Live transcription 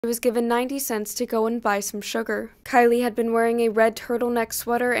She was given 90 cents to go and buy some sugar. Kylie had been wearing a red turtleneck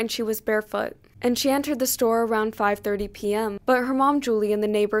sweater and she was barefoot. And she entered the store around 5:30 p.m., but her mom Julie and the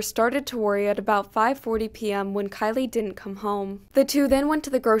neighbors started to worry at about 5:40 p.m. when Kylie didn't come home. The two then went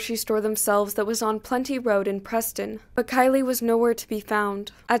to the grocery store themselves that was on Plenty Road in Preston, but Kylie was nowhere to be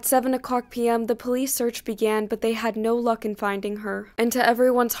found. At 7 o'clock p.m., the police search began, but they had no luck in finding her. And to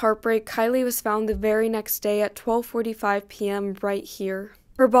everyone's heartbreak, Kylie was found the very next day at 12:45 p.m. right here.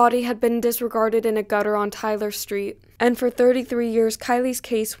 Her body had been disregarded in a gutter on Tyler Street. And for 33 years, Kylie's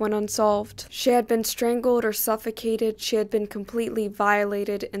case went unsolved. She had been strangled or suffocated, she had been completely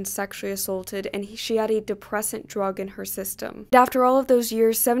violated and sexually assaulted, and she had a depressant drug in her system. And after all of those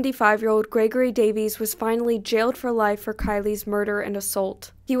years, 75-year-old Gregory Davies was finally jailed for life for Kylie's murder and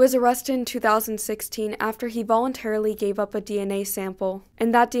assault. He was arrested in 2016 after he voluntarily gave up a DNA sample,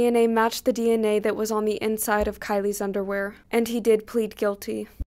 and that DNA matched the DNA that was on the inside of Kylie's underwear, and he did plead guilty.